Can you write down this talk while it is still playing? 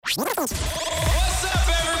What's up,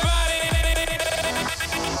 everybody?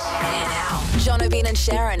 And now, Jono, Ben and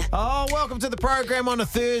Sharyn. Oh, welcome to the program on a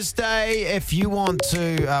Thursday. If you want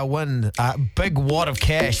to win a big wad of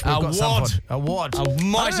cash, we've got something. A wad. A mighty I don't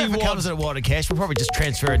know if it wad. comes in a wad of cash. We'll probably just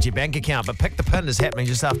transfer it to your bank account. But Pick the Pin is happening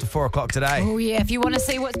just after 4 o'clock today. Oh, yeah. If you want to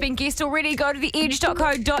see what's been guessed already, go to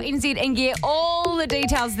theedge.co.nz and get all the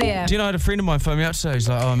details there. Do you know, I had a friend of mine phone me up today. He's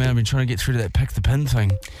like, oh man, I've been trying to get through to that pick the pin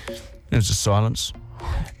thing. And it was just silence.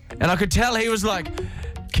 And I could tell he was like,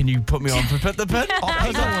 can you put me on for pick the pin? People want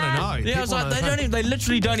to know. Yeah, I was like, they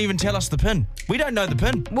literally don't even tell us the pin. We don't know the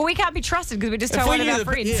pin. Well, we can't be trusted because we just told one of our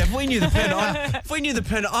friends. If we knew the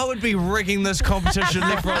pin, I would be rigging this competition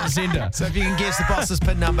left, right, and centre. So if you can guess the boss's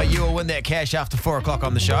PIN number, you will win that cash after 4 o'clock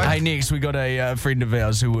on the show. Hey, next we got a friend of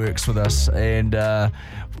ours who works with us and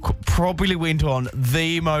probably went on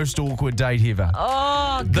the most awkward date ever.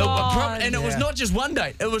 Oh, God. And it was not just one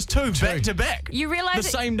date; it was two back to back. You realise the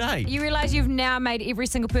same day. You realise you've now made every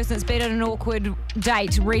single person that's been on an awkward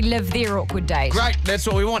date relive their awkward date. Great, that's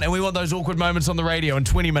what we want, and we want those awkward moments on the radio in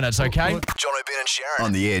 20 minutes, okay? Jono, Ben and Sharyn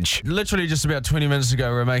on the Edge. Literally just about 20 minutes ago,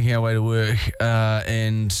 we were making our way to work,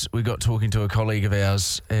 and we got talking to a colleague of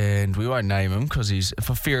ours, and we won't name him because he's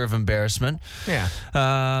for fear of embarrassment. Yeah.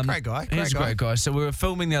 Great guy. He's a great guy. So we were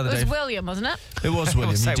filming the other It day. was William, wasn't it? It was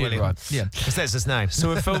William. Say You did William. right. Yeah. Because that's his name. So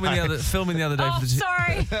we're filming the other day. Oh, for the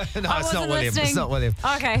sorry. No, I it's not wasn't William. listening. It's not William.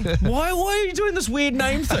 Okay. Why are you doing this weird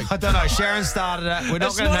name thing? I don't know. Sharyn started it. We're not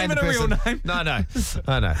It's going to not name even the a real person. name. No.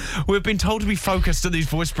 I know. We've been told to be focused in these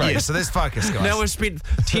voice breaks. Yeah, so let's focus, guys. Now we've spent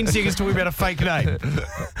 10 seconds talking about a fake name.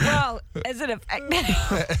 Well, is it a fake name?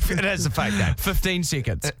 It is a fake name. 15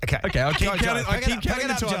 seconds. Okay. I'll keep Go, counting. Jono. I'll Pick keep it up, counting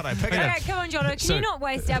the time. Jono. Pick it up. Okay, come on, Jono. Can So- you not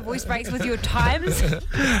waste our voice breaks with your times?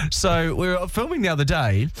 So we were filming the other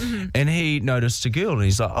day, and he noticed a girl, and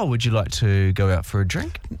he's like, "Oh, would you like to go out for a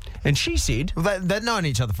drink?" And she said, Well, they'd known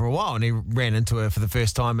each other for a while, and he ran into her for the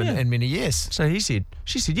first time in many years. so she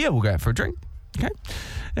said, "Yeah, we'll go out for a drink." Okay,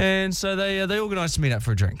 and so they organised to meet up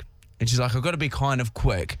for a drink, and she's like, "I've got to be kind of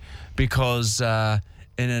quick because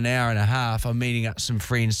in an hour and a half, I'm meeting up some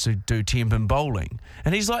friends to do 10-pin bowling."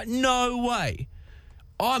 And he's like, "No way!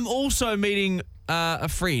 I'm also meeting a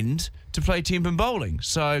friend to play 10-pin bowling."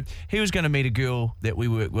 So he was going to meet a girl that we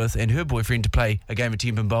work with and her boyfriend to play a game of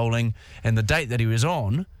 10-pin bowling, and the date that he was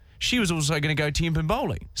on, she was also going to go 10-pin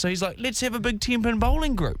bowling. So he's like, let's have a big 10-pin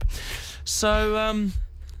bowling group. So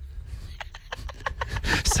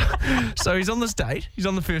so he's on this date. He's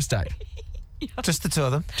on the first date. Just the two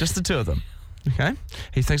of them. Just the two of them. Okay?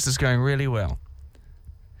 He thinks it's going really well.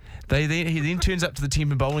 He then turns up to the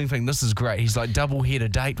 10-pin bowling thing. This is great. He's like double-header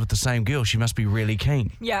date with the same girl. She must be really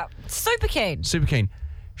keen. Yeah. Super keen. Super keen.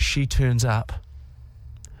 She turns up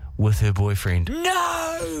with her boyfriend.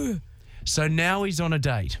 No! So now he's on a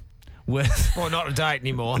date with... Well, not a date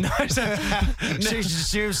anymore.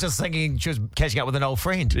 She was just thinking she was catching up with an old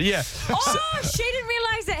friend. Yeah. Oh, she didn't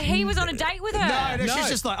realise that he was on a date with her. No, she's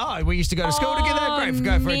just like, oh, we used to go to school together. Great,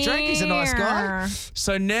 go for a drink. He's a nice guy.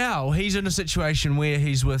 So now he's in a situation where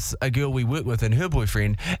he's with a girl we work with and her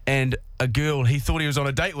boyfriend, and a girl he thought he was on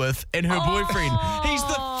a date with and her boyfriend. He's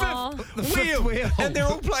the fifth wheel. And they're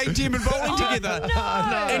all playing 10-pin bowling together. No.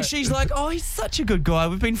 And she's like, oh, he's such a good guy.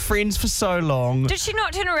 We've been friends for so long. Did he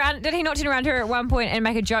not turn around to her at one point and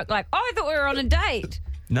make a joke like, "Oh, I thought we were on a date"?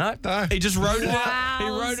 No. He just wrote it out. He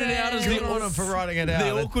wrote it out as Good on him for writing it out.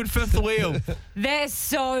 the awkward fifth wheel. They're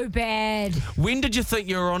so bad. When did you think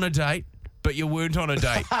you were on a date, but you weren't on a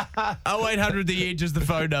date? 0800 The Edge is the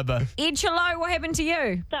phone number. Ed, hello, what happened to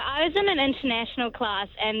you? So I was in an international class,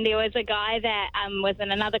 and there was a guy that was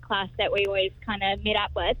in another class that we always kind of met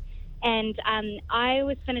up with. And I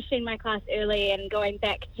was finishing my class early and going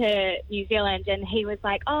back to New Zealand, and he was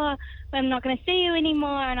like, "Oh, I'm not going to see you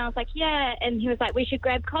anymore." And I was like, "Yeah." And he was like, "We should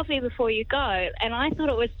grab coffee before you go." And I thought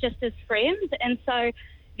it was just his friends. And so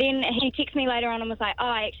then he texted me later on and was like, "Oh,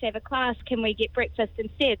 I actually have a class. Can we get breakfast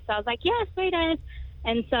instead?" So I was like, "Yeah, sweet as."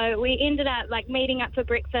 And so we ended up like meeting up for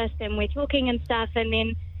breakfast, and we're talking and stuff. And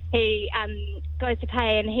then he goes to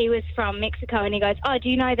pay, and he was from Mexico, and he goes, "Oh, do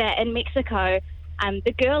you know that in Mexico,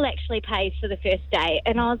 the girl actually pays for the first date?"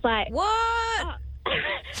 And I was like, What? "Oh,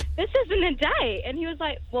 this isn't a date." And he was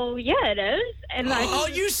like, "Well, yeah, it is." And like, Oh,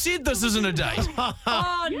 you said this isn't a date.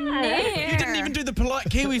 Oh, no. You didn't even do the polite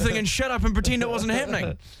Kiwi thing and shut up and pretend it wasn't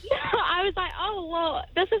happening. I was like, "Oh, well,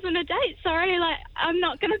 this isn't a date. Sorry, like, I'm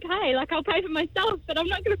not going to pay. Like, I'll pay for myself, but I'm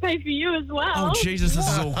not going to pay for you as well." Oh, Jesus, this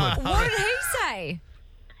is awkward. What did he say?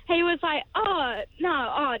 He was like, oh,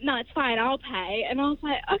 no, it's fine. I'll pay." And I was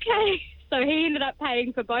like, "Okay." So he ended up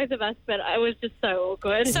paying for both of us, but it was just so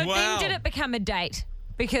awkward. So Wow. then did it become a date?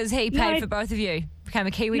 Because he paid No, for both of you? Became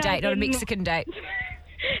a Kiwi no, date, not a didn't. Mexican date?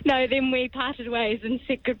 No, then we parted ways and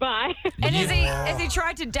said goodbye. And has he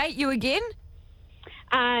tried to date you again?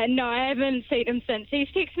 No, I haven't seen him since. He's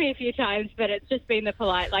texted me a few times, but it's just been the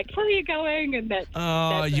polite, like, how are you going? And that's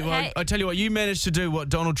I tell you what, you managed to do what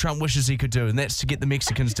Donald Trump wishes he could do, and that's to get the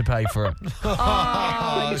Mexicans to pay for it.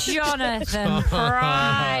 Oh, Jonathan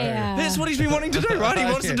Pryor. That's what he's been wanting to do, right? He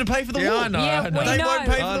wants them to pay for the war. I know. Yeah, we They know. won't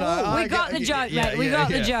pay for the war. We got the joke, mate. We got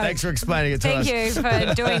the joke. Thanks for explaining it to us. Thank you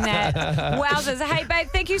for doing that. Wowzers. Hey, babe,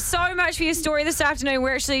 thank you so much for your story this afternoon.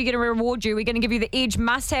 We're actually going to reward you. We're going to give you the Edge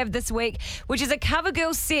must-have this week, which is a CoverGirl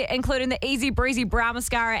set, including the Easy Breezy Brow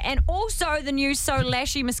Mascara and also the new So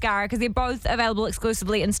Lashy Mascara, because they're both available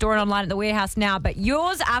exclusively in store and online at the warehouse now. But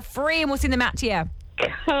yours are free, and we'll send them out to you.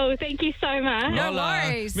 Oh, thank you so much. No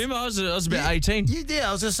worries. Remember, I was about 18. Yeah,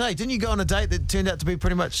 I was going to say, didn't you go on a date that turned out to be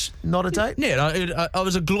pretty much not a date? Yeah, I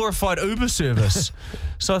was a glorified Uber service.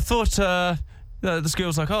 So I thought... this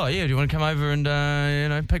girl's like, oh, yeah, do you want to come over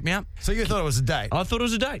and, pick me up? So you thought it was a date? I thought it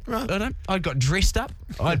was a date. Right. I got dressed up.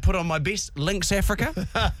 I'd put on my best Lynx Africa.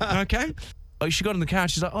 Okay. Oh, she got in the car and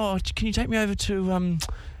she's like, oh, can you take me over to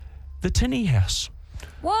the Tinny house?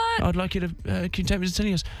 What? I'd like you to, can you take me to the Tinny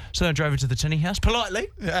house? So I drove her to the Tinny house, politely.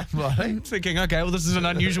 Yeah, right. Thinking, okay, well, this is an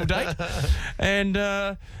unusual date. And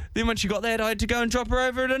then when she got that, I had to go and drop her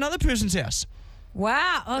over at another person's house.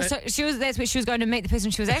 Wow. Oh, so that's where she was going to meet the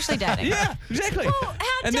person she was actually dating. Yeah, exactly. Well,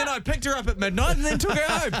 and then I picked her up at midnight and then took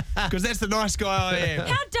her home. Because that's the nice guy I am.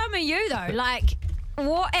 How dumb are you, though? Like,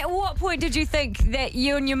 at what point did you think that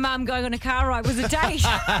you and your mum going on a car ride was a date?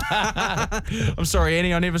 I'm sorry,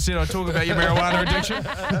 Annie, I never said I'd talk about your marijuana addiction.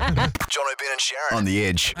 Jono, Ben and Sharyn on the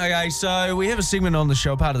Edge. Okay, so we have a segment on the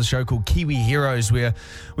show, part of the show called Kiwi Heroes, where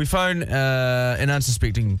we phone an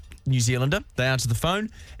unsuspecting New Zealander. They answer the phone,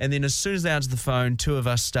 and then as soon as they answer the phone, two of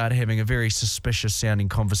us start having a very suspicious sounding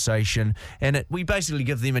conversation, and we basically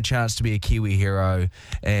give them a chance to be a Kiwi hero.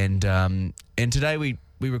 And today we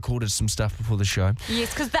recorded some stuff before the show.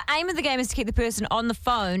 Yes, because the aim of the game is to keep the person on the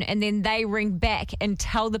phone, and then they ring back and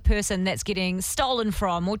tell the person that's getting stolen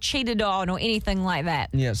from or cheated on or anything like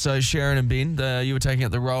that. Yeah, so Sharyn and Ben, you were taking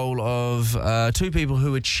up the role of two people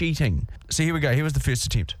who were cheating. So here we go. Here was the first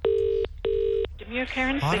attempt.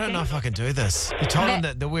 I don't know if I can do this. You told him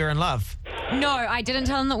that we're in love. No, I didn't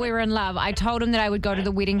tell him that we were in love. I told him that I would go to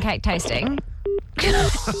the wedding cake tasting.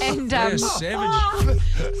 And Yeah, savage.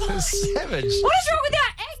 Savage. what is wrong with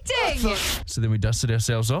that acting? So then we dusted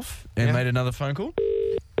ourselves off and made another phone call.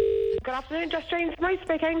 Good afternoon, Justine. Marie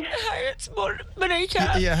speaking. Hey, it's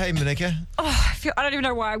Monica. Yeah, hey, Monica. Oh, I don't even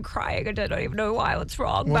know why I'm crying. I don't even know what's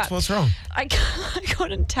wrong. What's wrong? I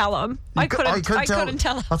couldn't tell him. I couldn't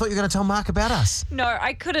tell him. I thought you were going to tell Mark about us. No,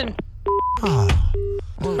 I couldn't. Oh.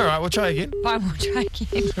 All right, we'll try again. I will try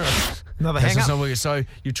again. Another Okay, hang up. so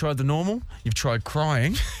you tried the normal, you've tried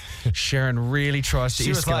crying. Sharyn really tries to She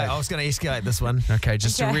was like, escalate. I was going to escalate this one. Okay,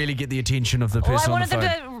 just to Okay. really get the attention of the Well, I person on the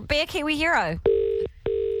wanted phone. them to be a Kiwi hero.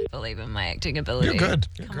 Believe in my acting ability. You're good.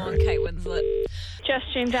 Come on, Kate Winslet.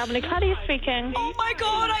 Justine Dominic, Claudia speaking. Oh my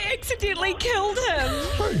God, I accidentally killed him.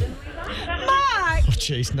 Mark! Oh,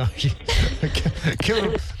 jeez, no. Kill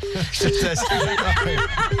him.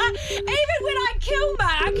 Even when I kill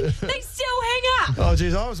Mark, they still hang up. Oh,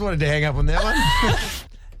 jeez, I was wanting to hang up on that one.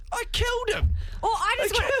 I killed him! Or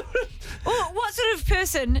what sort of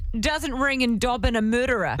person doesn't ring and dob in a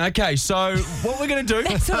murderer? Okay, so what we're going to do...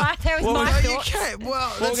 That was Well, my no, thoughts. Okay, well,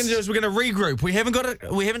 What we're going to do is we're going to regroup. We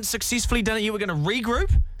haven't successfully done it yet. We're going to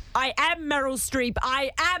regroup. I am Meryl Streep.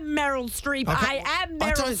 I am Meryl Streep. I am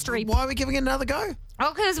Meryl Streep. Why are we giving it another go?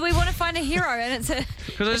 Oh, because we want to find a hero, and it's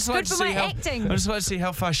Because good for my acting. I just like to see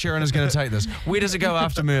how far Sharyn is going to take this. Where does it go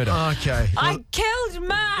after murder? Okay. I killed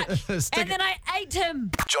Mark, Stick and then I ate him.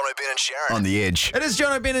 Jono, Ben and Sharyn on the Edge. It is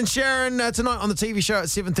Jono, Ben and Sharyn. Tonight on the TV show at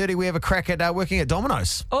 7:30, we have a crack at working at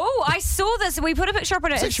Domino's. Oh, I saw this. We put a picture up on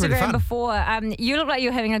our It's actually really Instagram fun. before. You look like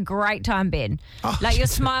you're having a great time, Ben. Oh, Like your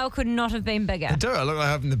smile could not have been bigger. I do. I look like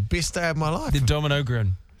I'm having the best day of my life. The domino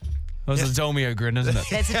grin. That was the Dolmio grin, isn't it?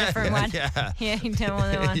 That's a different one. Yeah. Yeah, you tell me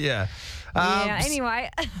that one. Yeah. Yeah, anyway.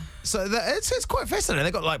 So it's quite fascinating.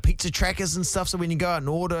 They've got like pizza trackers and stuff. So when you go out and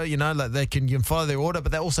order, you know, like you can follow their order,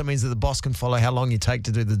 but that also means that the boss can follow how long you take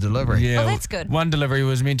to do the delivery. Yeah. Oh, that's good. One delivery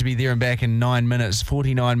was meant to be there and back in 9 minutes.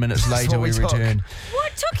 49 minutes later, what we we took. returned.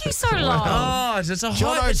 What took you so long? Oh, it's a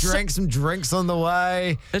high. Jono drank some drinks on the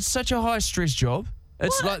way. It's such a high stress job.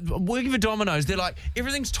 It's like working for Domino's. They're like,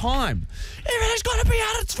 everything's time. Everything's got to be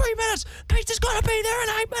out in 3 minutes. Pizza's got to be there in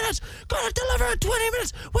 8 minutes. Got to deliver in 20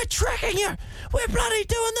 minutes. We're tracking you. We're bloody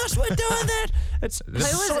doing this. We're doing that.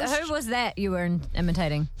 Who was that you were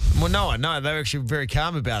imitating? Well, no, they were actually very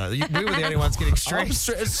calm about it. We were the only ones getting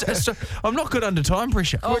stressed. I'm not good under time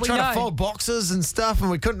pressure. We were trying to fold boxes and stuff, and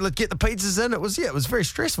we couldn't get the pizzas in. It was very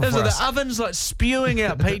stressful for us. The oven's like spewing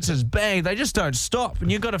out pizzas, bang! They just don't stop,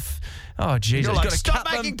 and you've got to. Oh, jeez! You're you've like, got to stop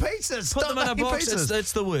cut making them, pizzas. put Stop them in a making box. pizzas.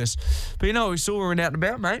 It's the worst. But you know, we saw her out and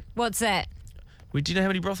about, mate. What's that? Do you know how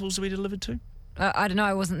many brothels we delivered to? I don't know.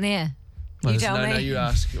 I wasn't there. Well, You tell me. No, you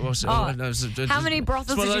ask. How many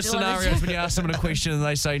brothels It's one of did you those deliver scenarios to? when you ask someone a question and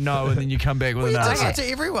they say no, and then you come back with You an do answer. that to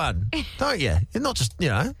everyone, don't you? You're not just,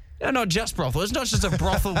 No, not just brothel. It's not just a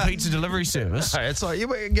brothel pizza delivery service. It's like you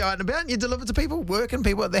go out and about and you deliver to people, working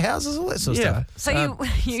people at their houses, all that sort of stuff. So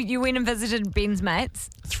you went and visited Ben's mates?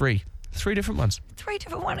 Three different ones. 3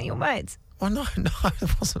 different one of your mates? Oh, no,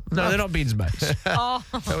 it wasn't. No, they're not Ben's mates. Oh.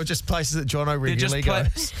 They were just places that Jono They're just regularly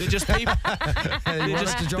goes. they're just people.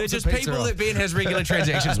 They're just people that Ben has regular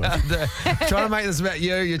transactions with. Trying to make this about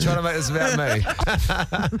you, you're trying to make this about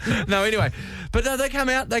me. No, anyway, but no, they come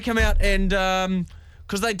out and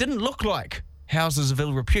because they didn't look like houses of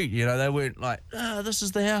ill repute, they weren't like, this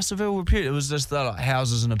is the house of ill repute. It was just like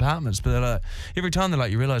houses and apartments. But they're like, every time they're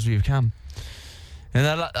like, you realise where you've come. And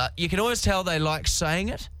they're like, you can always tell they like saying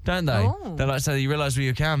it, don't they? Oh. They like saying, you realise where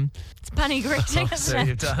you come. It's punny greeting, So isn't you've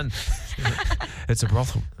it? done. It's a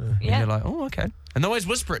brothel. And Yeah. you're like, oh, okay. And they always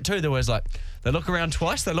whisper it too. They're always like, they look around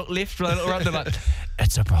twice, they look left, they look right, they're like,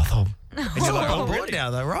 it's a brothel. And you're like, Oh, oh, board really? now,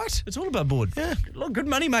 though, right? It's all about board. Yeah. Look, good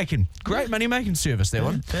money making. Great money making service, that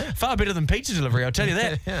one. Yeah. Far better than pizza delivery, I'll tell you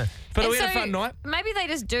that. Yeah. But And we had a so fun night. Maybe they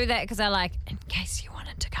just do that because they're like, in case you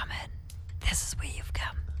wanted to come in, this is where you've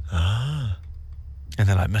come. And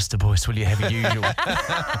they're like, Mr. Boyce, will you have your usual?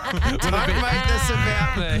 Don't make this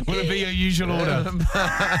about me. Will it be your usual order?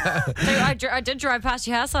 So I did drive past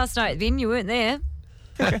your house last night. Then you weren't there.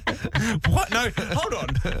 What? No, hold on.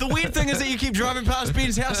 The weird thing is that you keep driving past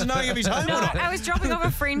Ben's house and knowing if he's home No, or not. I was dropping off a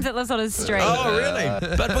friend that lives on his street. Oh,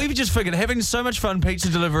 really? But we've just figured having so much fun pizza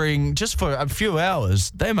delivering just for a few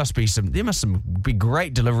hours, there must be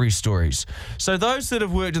great delivery stories. So those that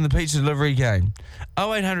have worked in the pizza delivery game,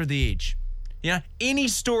 0800 The Edge. Any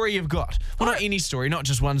story you've got. Well, not any story, not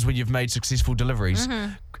just ones where you've made successful deliveries.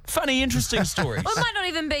 Funny, interesting stories. Well, it might not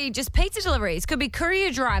even be just pizza deliveries. Could be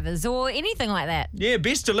courier drivers or anything like that. Yeah,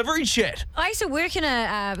 best delivery chat. I used to work in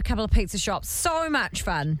a couple of pizza shops. So much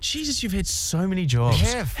fun. Jesus, you've had so many jobs. I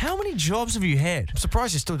have. How many jobs have you had? I'm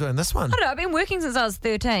surprised you're still doing this one. I don't know. I've been working since I was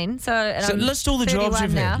 13. So So I'm list all the jobs 31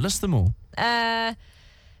 you've now. had. List them all.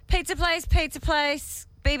 Pizza place,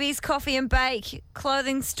 BB's Coffee and Bake,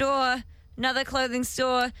 clothing store, another clothing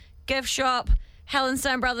store, gift shop, Helen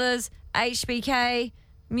Stone Brothers, HBK,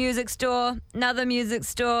 music store, another music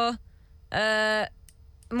store,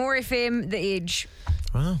 More FM, The Edge.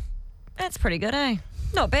 Wow. That's pretty good, eh?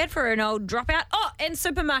 Not bad for an old dropout. Oh, and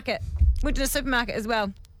supermarket. Went to the supermarket as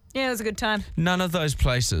well. Yeah, it was a good time. None of those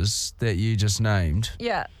places that you just named.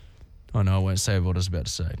 Yeah. Oh no, I won't say what I was about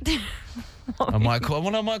to say. I might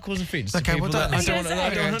cause offence. to Okay, well, people that- don't. I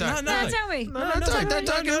don't Okay, want okay, to. don't. No, tell me. No,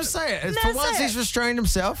 don't get him to say it. No, For once, say he's it. restrained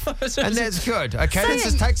himself, and that's good. Okay, Say let's it.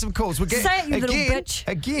 just take some calls. We're Say it, you little bitch.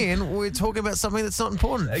 Again, we're talking about something that's not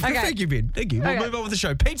important. Okay. Okay. Thank you, Ben. Thank you. We'll Okay. move on with the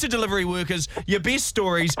show. Pizza delivery workers, your best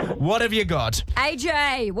stories. What have you got?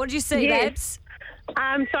 AJ, what did you see, Yes. babes?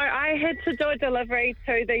 So I had to do a delivery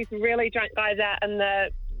to these really drunk guys out in the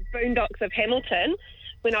boondocks of Hamilton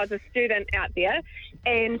when I was a student out there.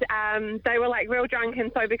 And they were like real drunk.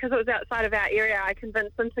 And so because it was outside of our area, I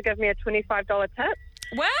convinced them to give me a $25 tip.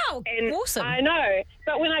 Wow, And awesome. I know.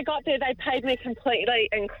 But when I got there, they paid me completely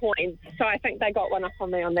in coins. So I think they got one off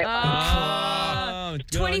on me on that one.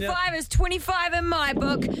 Oh, 25 is 25 in my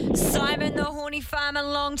book. Simon the Horny Farmer,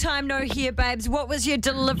 long time no hear, babes. What was your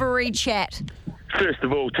delivery chat? First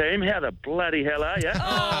of all, team, how the bloody hell are you?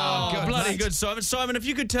 Oh, good, bloody mate. good, Simon. Simon, if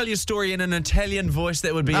you could tell your story in an Italian voice,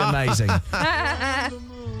 that would be amazing.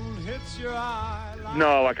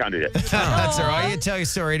 No, I can't do that. That's all right. You tell your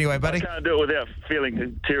story anyway, I buddy. can't do it without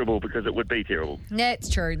feeling terrible because it would be terrible. That's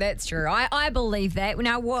true, that's true. I believe that.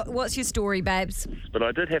 Now, what's your story, babes? But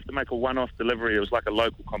I did have to make a one-off delivery. It was like a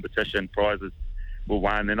local competition. Prizes were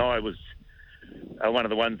won, and I was one of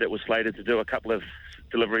the ones that was slated to do a couple of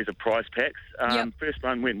deliveries of prize packs. Yep. First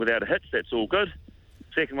one went without a hitch. That's all good.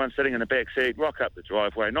 Second one sitting in the back seat, rock up the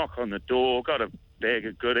driveway, knock on the door, got a bag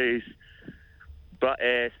of goodies,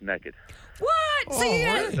 butt-ass naked. What? So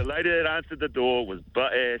you The lady that answered the door was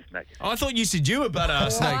butt-ass naked. I thought you said you were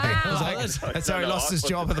butt-ass naked. I was like, that's- That's how he lost his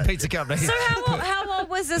job at the pizza company. So how old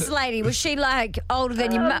was this lady? Was she like older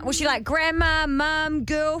than your mum? Was she like grandma, mum,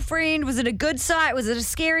 girlfriend? Was it a good sight? Was it a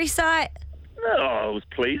scary sight? Oh, it was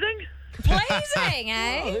pleasing. Pleasing,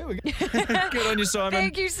 eh? There we go. Good on you, Simon.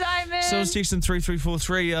 Thank you, Simon. So I was texting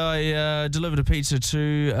 3343. I delivered a pizza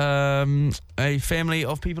to a family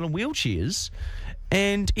of people in wheelchairs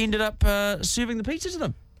and ended up serving the pizza to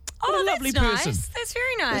them. What a lovely that's person. nice. That's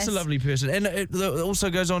very nice. That's a lovely person. And it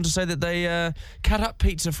also goes on to say that they cut up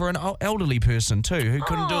pizza for an elderly person too who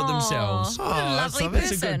couldn't do it themselves. What a lovely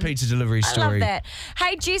person. That's a good pizza delivery story. I love that.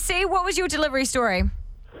 Hey, Jesse, what was your delivery story?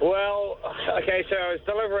 Well, okay, so I was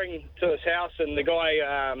delivering to his house, and the guy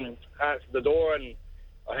answered the door, and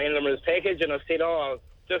I handed him his package, and I said,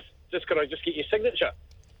 could I just get your signature?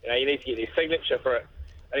 You need to get your signature for it.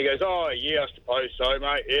 And he goes, oh, yeah, I suppose so,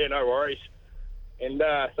 mate. Yeah, no worries. And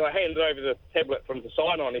so I handed over the tablet for him to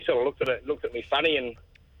sign on. He sort of looked at me funny and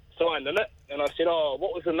signed in it. And I said, oh,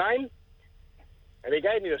 what was the name? And he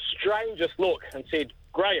gave me the strangest look and said,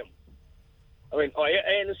 Graham. And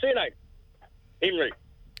the surname, Henry.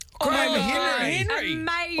 Graham Henry.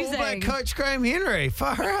 Amazing. All about Coach Graham Henry.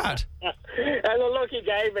 Far out. And the look he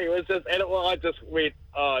gave me was just, I just went,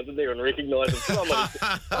 I didn't even recognise him.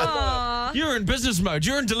 You're in business mode.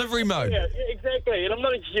 You're in delivery mode. Yeah, exactly. And I'm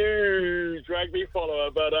not a huge rugby follower,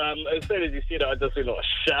 but as soon as you said it, I just went,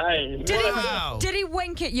 shame. Did he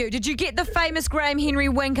wink at you? Did you get the famous Graham Henry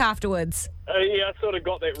wink afterwards? Yeah, I sort of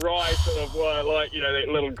got that right, sort of that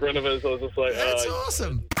little grin of his. I was just like, That's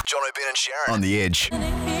awesome. Jono, Ben and Sharyn. On the Edge.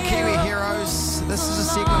 Kiwi Heroes. This is a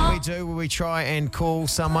segment we do where we try and call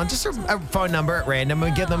someone, just a phone number at random,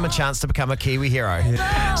 and give them a chance to become a Kiwi hero.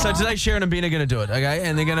 So today, Sharyn and Ben are going to do it, okay?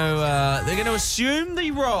 And they're going to assume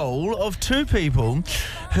the role of two people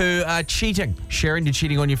who are cheating. Sharyn, you're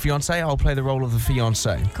cheating on your fiance. I'll play the role of the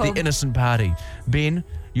fiance, Cool. the innocent party. Ben,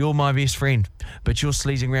 you're my best friend, but you're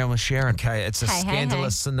sleazing around with Sharyn. Okay, it's a Hey,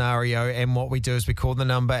 scandalous scenario, and what we do is we call the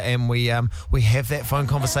number and we have that phone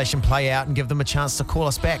conversation play out and give them a chance to call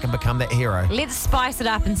us back and become that hero. Let's spice it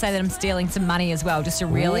up and say that I'm stealing some money as well, just to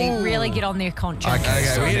really get on their conscience. Okay, Okay,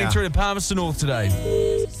 so we're heading now- through to Palmerston North today.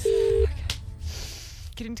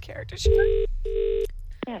 Get into character, Sharyn.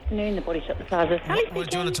 Good afternoon, the Body Shop Plaza. What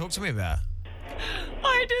do you want to talk to me about?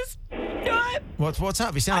 I just... What's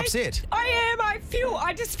up? You sound upset. I am.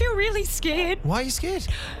 I just feel really scared Why are you scared?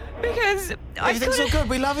 because Everything's all good.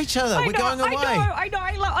 We love each other. We're going away. I know.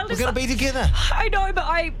 We're going to be together. I know, but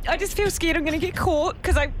I just feel scared I'm going to get caught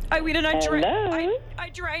because I went and Hello? I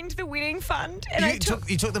drained the wedding fund and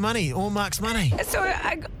You took the money, all Mark's money. So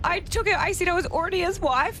I took it. I said I was already his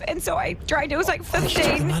wife, and so I drained. It was like You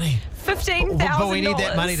took the money. $15,000. But we need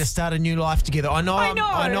that money to start a new life together. I know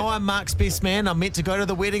I'm Mark's best man. I'm meant to go to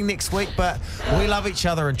the wedding next week, but we love each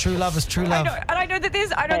other, and true love is true love. I know that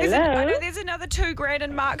there's another $2,000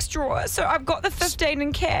 in Mark's drawer. So I've got the 15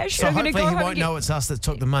 in cash. So I'm gonna hopefully go he home won't and get- know it's us that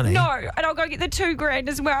took the money. No, and I'll go get the $2,000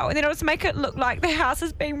 as well, and then I'll just make it look like the house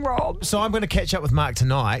has been robbed. So I'm going to catch up with Mark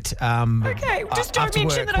tonight. Okay, just don't after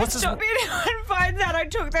mention work. that I What's his- stopped anyone finds out I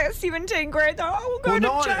took that 17 grand. Though I will go Well, to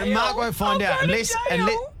no, jail. Mark won't find I'll out go to unless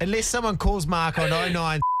jail. someone calls Mark on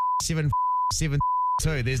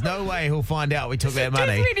 09772. There's no way he'll find out we took that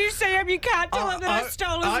money. Just when you see him, you can't tell him that I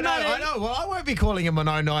stole his money. I know. Well, I won't be calling him on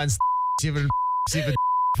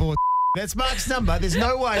 09774. That's Mark's number. There's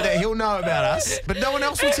no way that he'll know about us, but no one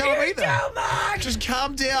else will tell him either. Tell Mark. Just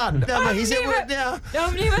calm down. He's at work now.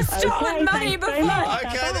 I've never stolen money thanks very before. much.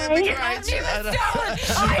 Okay, that'd be great. I've never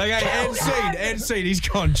stolen. Okay, and scene. He's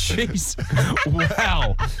gone. Jeez.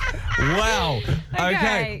 Wow.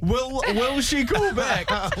 Okay. Will she call back?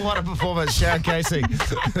 What a performance, Sharyn Casey.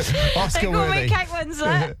 They Oscar call me worthy. Kate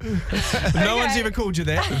Winslet. No one's Okay. ever called you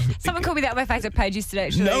that. Someone called me that on my Facebook page yesterday,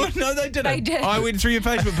 actually. No, they didn't. They did. I went through your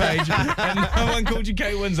Facebook page and no one called you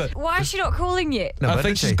Kate Winslet. Why is she not calling yet? No, I but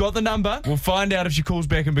think did she's she? got the number. We'll find out if she calls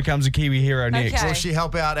back and becomes a Kiwi hero next. Okay. Will she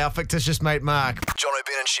help out our fictitious mate Mark? Jono,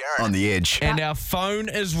 Ben and Sharyn. On the Edge. And our phone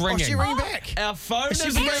is Oh, ringing. she ring back. Our phone She's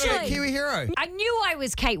is going to be a ringing. Kiwi hero. I knew I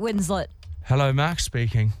was Kate Winslet. Hello, Mark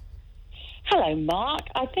speaking. Hello, Mark.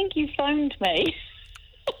 I think you phoned me.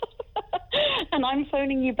 And I'm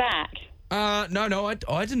phoning you back. No,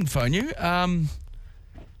 I didn't phone you.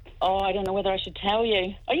 Oh, I don't know whether I should tell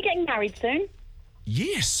you. Are you getting married soon?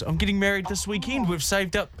 Yes, I'm getting married this weekend. We've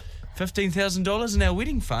saved up $15,000 in our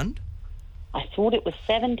wedding fund. I thought it was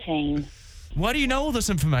 17. Why do you know all this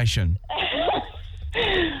information?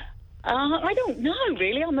 I don't know,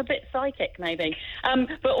 really. I'm a bit psychic, maybe.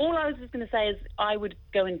 But all I was just going to say is I would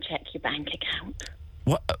go and check your bank account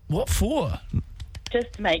What for?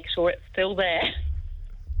 just to make sure it's still there.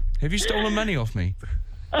 Have you stolen money off me?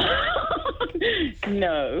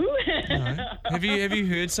 No. No. Have you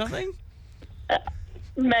heard something?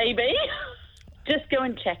 Maybe. Just go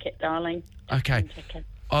and check it, darling. Okay. Check it.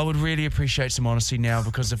 I would really appreciate some honesty now,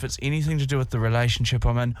 because if it's anything to do with the relationship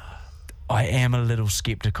I'm in, I am a little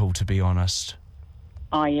sceptical, to be honest.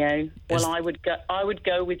 Are you? Well, I would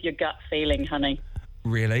go with your gut feeling, honey.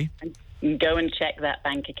 Really? And go and check that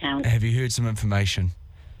bank account. Have you heard some information?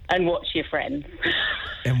 And watch your friends.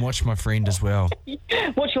 And watch my friend as well.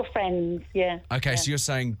 Watch your friends, yeah. Okay, so you're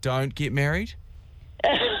saying don't get married?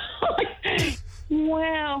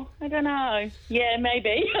 Well, I don't know. Yeah,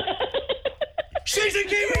 maybe. She's a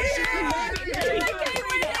Kiwi!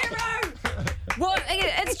 Well,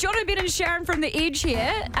 it's Jono, Ben and Sharyn from The Edge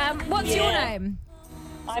here. What's your name?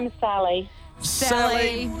 I'm Sally.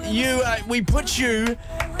 Sally. We put you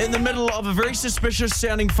in the middle of a very suspicious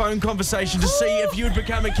sounding phone conversation to see if you would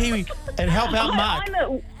become a Kiwi. And help out Mark.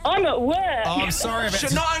 I'm at work. Oh, I'm sorry about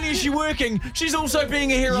that. Not only is she working, she's also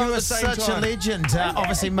being a hero at You the are same time. such a legend.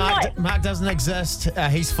 Obviously, Mark doesn't exist.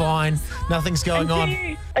 He's fine. Nothing's going on.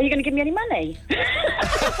 Are you going to give me any money?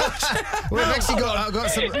 We've actually got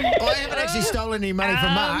some. I haven't actually stolen any money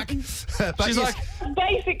from Mark. But She's yes, like,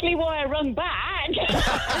 Basically why I rung back.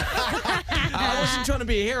 I wasn't trying to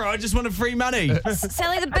be a hero, I just wanted free money.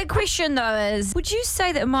 Sally, the big question though is, would you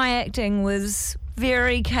say that my acting was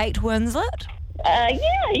very Kate Winslet?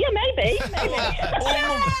 Maybe.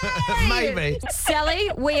 maybe. Sally,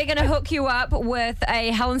 we are going to hook you up with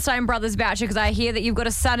a Hallenstein Brothers voucher because I hear that you've got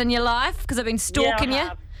a son in your life because I've been stalking you.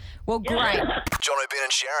 Well, great. Jono, Ben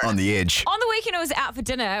and Sharyn. On the Edge. On the weekend, I was out for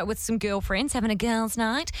dinner with some girlfriends, having a girls'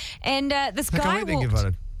 night, and this How come guy we didn't get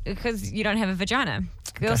voted? because you don't have a vagina.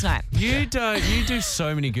 Girls' night. You do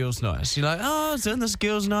so many girls' nights. You're like, oh, it's in this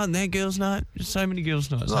girls' night and that girls' night. There's so many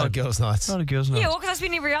girls' nights. A lot of girls' nights. A lot of girls' nights. Yeah, well, because I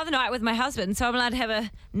spend every other night with my husband, so I'm allowed to have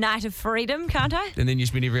a night of freedom, can't I? And then you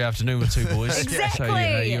spend every afternoon with two boys. Exactly.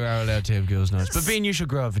 So, you are allowed to have girls' nights. But Ben, you should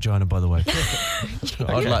grow a vagina, by the way.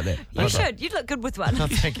 I'd like that. You should. You'd look good with one. Oh,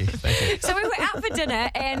 thank you. So we were out for dinner,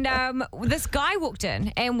 and this guy walked in,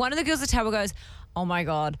 and one of the girls at the table goes, "Oh my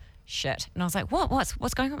God, shit." And I was like,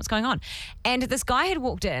 what's going on? What's going on? And this guy had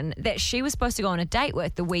walked in that she was supposed to go on a date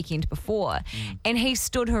with the weekend before, and he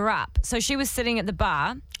stood her up. So she was sitting at the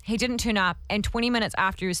bar. He didn't turn up, and 20 minutes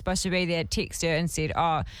after he was supposed to be there, texted her and said,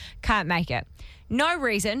 "Oh, can't make it." No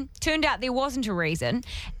reason. Turned out there wasn't a reason.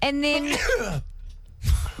 And then...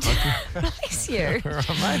 Bless you.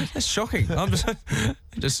 That's shocking. I'm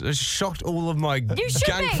just shocked all of my gunk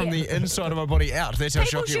be. from the inside of my body out. That's how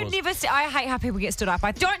People shocked it should was. never say, I hate how people get stood up.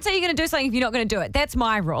 I don't say you're going to do something if you're not going to do it. That's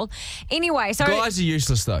my rule. Anyway, so... Guys are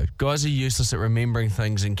useless, though. Guys are useless at remembering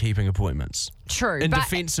things and keeping appointments. True. In but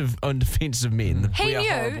defense of men, He we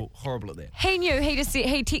are knew. horrible at that. He knew. He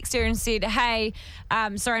texted her and said, "Hey,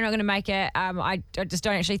 sorry, I'm not going to make it. I just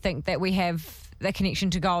don't actually think that we have the connection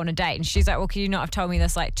to go on a date." And she's like, "Well, could you not have told me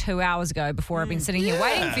this like 2 hours ago before I've been sitting here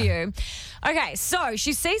waiting for you?" Okay, so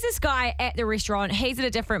she sees this guy at the restaurant. He's at a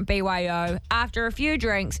different BYO. After a few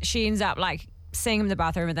drinks, she ends up like seeing him in the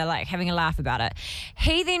bathroom and they're like having a laugh about it.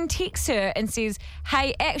 He then texts her and says,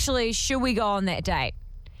 "Hey, actually, should we go on that date?"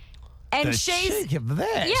 And The she's cheek of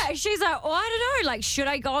that. yeah, she's like, "Oh, I don't know. Like, should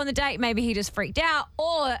I go on the date? Maybe he just freaked out,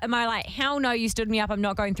 or am I like, hell no, you stood me up. I'm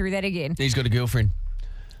not going through that again." He's got a girlfriend.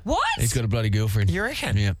 What? He's got a bloody girlfriend. You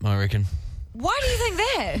reckon? Yeah, I reckon. Why do you think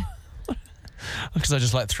that? Because I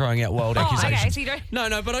just like throwing out wild Oh, accusations. okay, so you don't.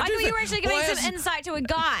 No, but I I do thought you think- were actually giving why some else- insight to a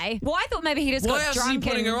guy. Well, I thought maybe he just Why got else is he drunk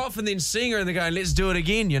putting and... her off and then seeing her and they're going, let's do it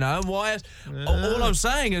again, you know? Why? All I'm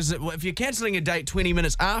saying is that if you're cancelling a date 20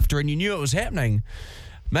 minutes after and you knew it was happening,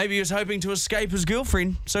 maybe he was hoping to escape his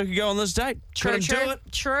girlfriend so he could go on this date. Couldn't do it.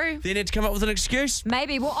 True. Then had to come up with an excuse.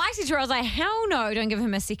 Maybe. Well, I said to her, I was like, hell no, don't give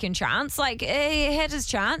him a second chance. Like, he had his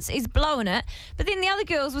chance. He's blowing it. But then the other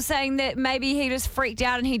girls were saying that maybe he just freaked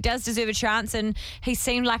out and he does deserve a chance and he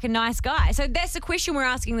seemed like a nice guy. So that's the question we're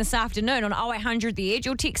asking this afternoon on 0800 The Edge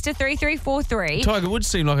or text to 3343. Tiger Woods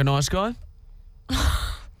seemed like a nice guy,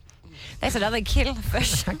 That's another kettle of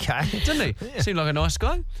fish. Okay. didn't he? Seemed like a nice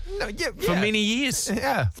guy No, yeah, for many years.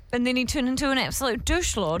 Yeah. And then he turned into an absolute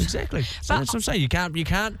douche lord. Exactly. So that's what I'm saying. You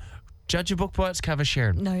can't judge a book by its cover,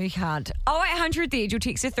 Sharyn. No, you can't. 0800 The Edge, you'll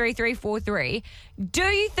text to 3343. Do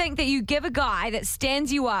you think that you give a guy that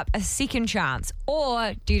stands you up a second chance,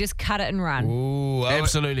 or do you just cut it and run? Ooh,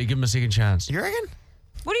 Absolutely. Give him a second chance. You reckon?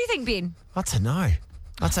 What do you think, Ben? I'd say no.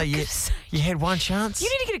 I'd say you had one chance. You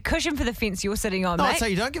need to get a cushion for the fence you're sitting on, No, mate. I'd say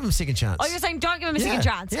you don't give him a second chance. Oh, you're saying don't give him a second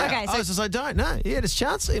chance. Yeah. Okay, so I was just like, don't. No, he had his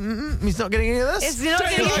chance. He's not getting any of this. it's not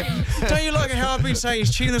gonna Don't you like how I've been saying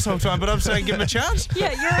he's cheating this whole time, but I'm saying give him a chance?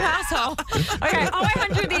 Yeah, you're an asshole. Okay,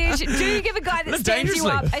 0800 The Edge. Do you give a guy that Not stands you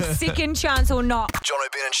dangerously. up a second chance or not?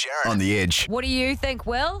 Jono, Ben and Sharyn. On the Edge. What do you think,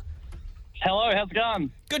 Will? Hello, how's it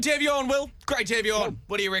going? Good to have you on, Will. Great to have you on.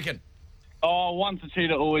 What do you reckon? Oh, once a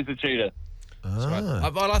cheater, always a cheater.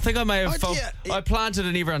 I think I may have I planted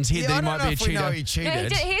in everyone's head that he might be a cheater. We know he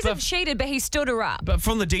cheated. No, he hasn't cheated, but he stood her up. But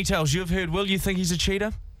from the details you've heard, Will, you think he's a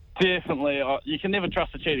cheater? Definitely. You can never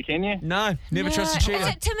trust a cheater, can you? No, never trust a cheater.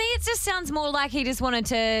 To me, it just sounds more like he just wanted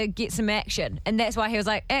to get some action. And that's why he was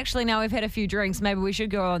like, actually, now we've had a few drinks. Maybe we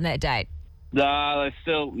should go on that date. No,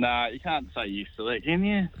 you can't say yes to that, can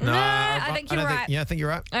you? No, I think you're right. I think you're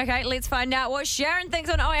right. Okay, let's find out what Sharyn thinks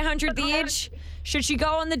on 0800 The Edge. Should she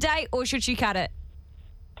go on the date or should she cut it?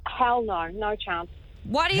 Hell no, no chance.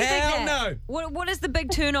 Why do you think that? Hell no. What is the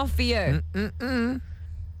big turn off for you?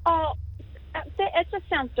 Oh, it just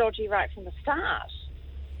sounds dodgy right from the start.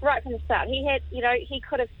 Right from the start, he had, he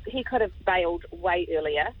could have bailed way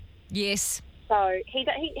earlier. Yes. So he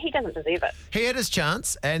doesn't deserve it. He had his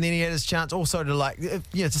chance, and then he had his chance also to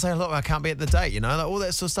to say, look, I can't be at the date, like all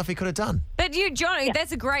that sort of stuff he could have done. But Johnny,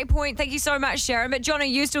 that's a great point. Thank you so much, Sharyn. But Johnny,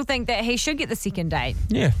 you still think that he should get the second date?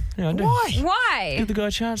 Yeah, I do. Why? Give the guy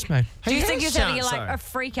a chance, mate. Do you think he's having a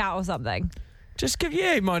freak out or something? Just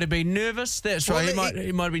he might have been nervous. That's right. He might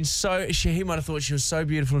have been he might have thought she was so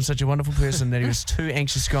beautiful and such a wonderful person that he was too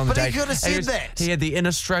anxious to go on the date. But he could have said that. He had the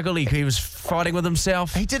inner struggle. He was fighting with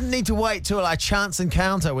himself. He didn't need to wait till a chance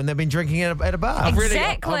encounter when they've been drinking at a bar. I've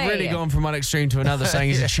really gone from one extreme to another, saying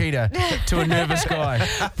he's a cheater to a nervous guy.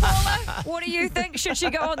 Paula, what do you think? Should she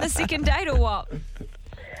go on the second date or what?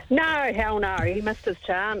 No, hell no. He missed his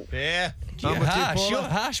chance. Yeah. You're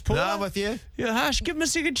harsh, Paula. No, I'm with you. You're harsh. Give him a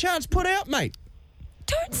second chance. Put out, mate.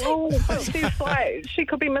 Don't say. Oh, but she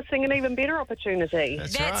could be missing an even better opportunity.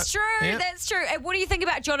 That's true. Yep. That's true. And what do you think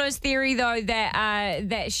about Jono's theory, though,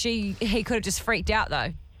 that he could have just freaked out,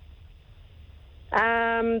 though?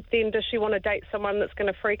 Then does she want to date someone that's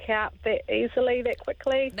going to freak out that easily, that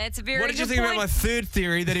quickly? That's a very good What did you think about my third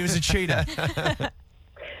theory that he was a cheater?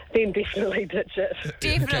 Then definitely ditch it.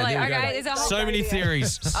 Definitely. Okay, there's so many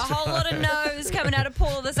theories. A whole lot of no's coming out of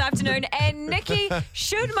Paula this afternoon. And Nikki,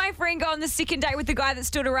 should my friend go on the second date with the guy that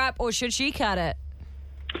stood her up, or should she cut it?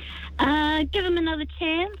 Give him another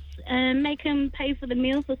chance. Make him pay for the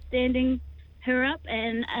meal for standing her up,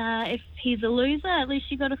 and if he's a loser, at least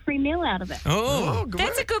she got a free meal out of it. Oh,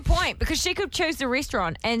 that's a good point, because she could choose the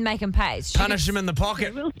restaurant and make him pay. Punish him in the pocket.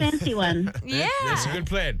 A real fancy one. Yeah, that's a good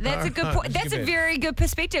plan. That's a good point. That's a very good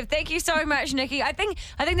perspective. Thank you so much, Nikki. I think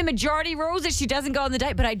the majority rules that she doesn't go on the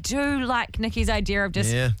date, but I do like Nikki's idea of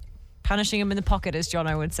just punishing him in the pocket, as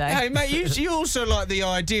Jono would say. Hey, mate, you also like the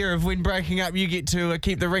idea of when breaking up, you get to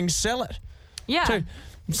keep the ring salad. Yeah.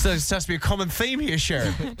 So it starts to be a common theme here,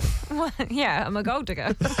 Sharyn. Well, yeah, I'm a gold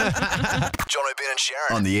digger. Jono, Ben and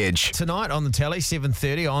Sharyn on the Edge. Tonight on the telly,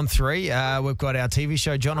 7:30 on 3, we've got our TV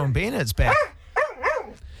show, Jono and Ben. It's back.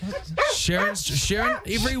 Sharyn,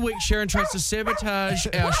 every week Sharyn tries to sabotage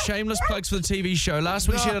our shameless plugs for the TV show. Last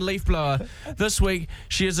week she had a leaf blower. This week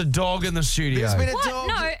she has a dog in the studio. What?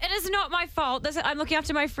 No, it is not my fault. I'm looking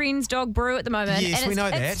after my friend's dog, Brew, at the moment. Yes, and we know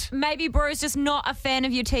that. Maybe Brew's just not a fan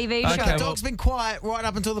of your TV show. The dog's been quiet right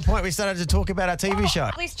up until the point we started to talk about our TV show.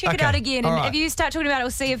 Let's check it out again. And if you start talking about it,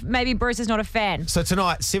 we'll see if maybe Bruce is not a fan. So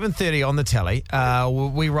tonight, 7:30 on the telly,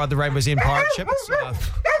 we ride the Rainbow's End pirate ship.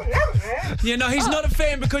 Yeah, no, he's not a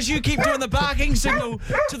fan because you keep doing the barking signal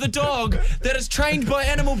to the dog that is trained by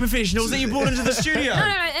animal professionals that you brought into the studio.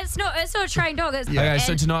 No, it's not a trained dog. Okay,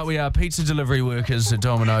 so tonight we are pizza delivery workers at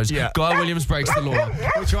Domino's. Yeah. Guy Williams breaks the law.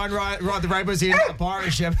 We try and ride the Rainbow's End, a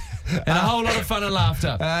pirate ship. And a whole lot of fun and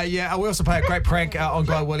laughter. Yeah, we also play a great prank on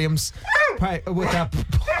Guy Williams with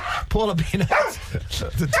Paula Bennett.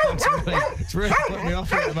 The dog's really putting me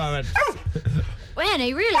off at the moment. Man,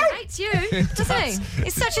 he really hates you, doesn't he?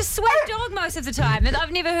 He's such a sweet dog most of the time. And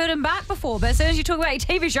I've never heard him bark before, but as soon as you talk about your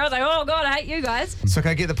TV show, I was like, oh, God, I hate you guys. So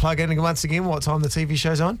can I get the plug in once again what time the TV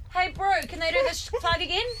show's on? Hey, Brew, can they do this plug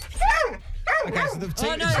again? Okay, so the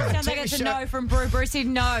oh, no, that sounds like it's a no from Brew. Brew said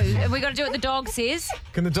no. And we got to do what the dog says.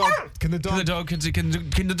 Can the dog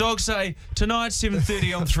say, tonight,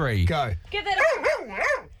 7:30 on 3? Go. Give that a...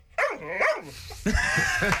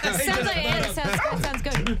 sounds like it sounds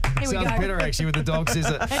good. Here we go. Sounds better actually when the dog says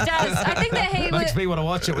it. It does. I think that he makes me want to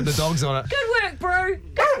watch it with the dogs on it. Good work, Brew.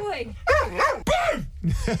 Good boy. Boom!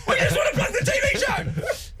 We just want to plug the TV show.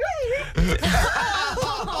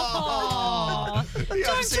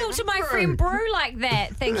 Don't talk to my friend Brew like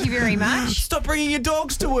that. Thank you very much. Stop bringing your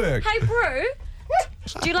dogs to work. Hey, Brew.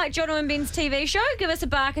 Do you like Jono and Ben's TV show? Give us a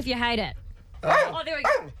bark if you hate it. Oh, there we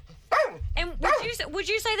go. And would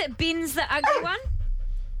you say that Ben's the ugly one?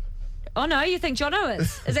 Oh no, you think Jono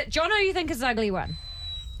is? Is it Jono you think is the ugly one?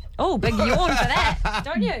 Oh, big yawn for that,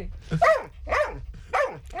 don't you?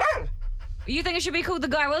 You think it should be called the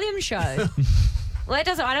Guy Williams Show? Well, that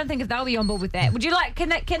doesn't. I don't think if they'll be on board with that. Would you like? Can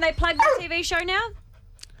they plug the TV show now?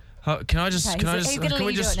 Can I just? Okay, Can he's gonna we let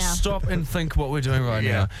you do just it now. stop and think what we're doing right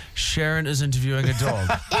now? Sharyn is interviewing a dog.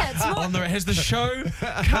 Yeah, it's more. Has the show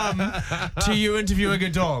come to you interviewing a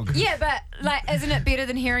dog? Yeah, but like, isn't it better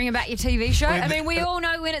than hearing about your TV show? I mean, we all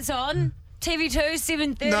know when it's on. TV2,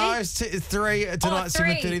 7:30. No, it's 3 tonight,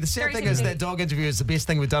 3. 7:30. The sad 3, thing is 7:30. that dog interview is the best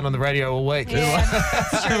thing we've done on the radio all week. Yeah,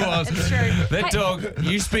 it's true. It was. It's true. That dog,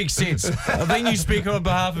 you speak sense. I think you speak on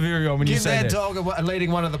behalf of everyone when you Give say that that. dog leading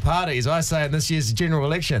one of the parties, I say, in this year's general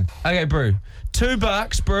election. Okay, Brew.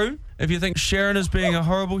 $2, Brew, if you think Sharyn is being a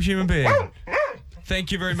horrible human being.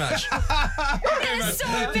 Thank you very much. That's so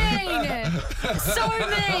mean. So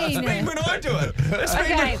mean. That's when I do it. That's me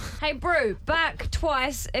Okay, hey, Brew, bark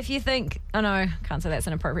twice if you think. Oh no, can't say that's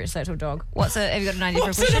inappropriate to say to a dog. Have you got an idea for a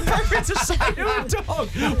What's question? inappropriate to say to a dog?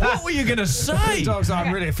 What were you going to say? Dogs,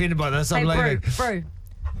 I'm really offended by this. I'm Hey, leaving. Brew,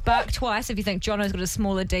 bark twice if you think Jono's got a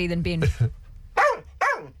smaller D than Ben.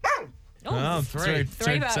 Oh, three.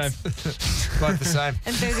 Three bucks. Same. Both the same.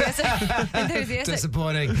 Enthusiastic.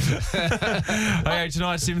 Disappointing. Okay,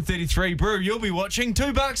 tonight, 7:33. Brew, you'll be watching.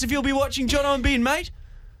 $2 if you'll be watching Jono and Ben, mate.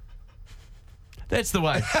 That's the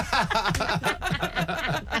way.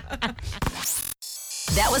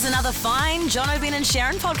 That was another fine Jono, Ben and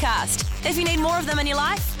Sharyn podcast. If you need more of them in your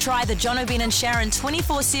life, try the Jono, Ben and Sharyn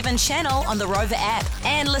 24/7 channel on the Rover app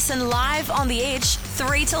and listen live on The Edge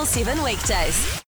 3 till 7 weekdays.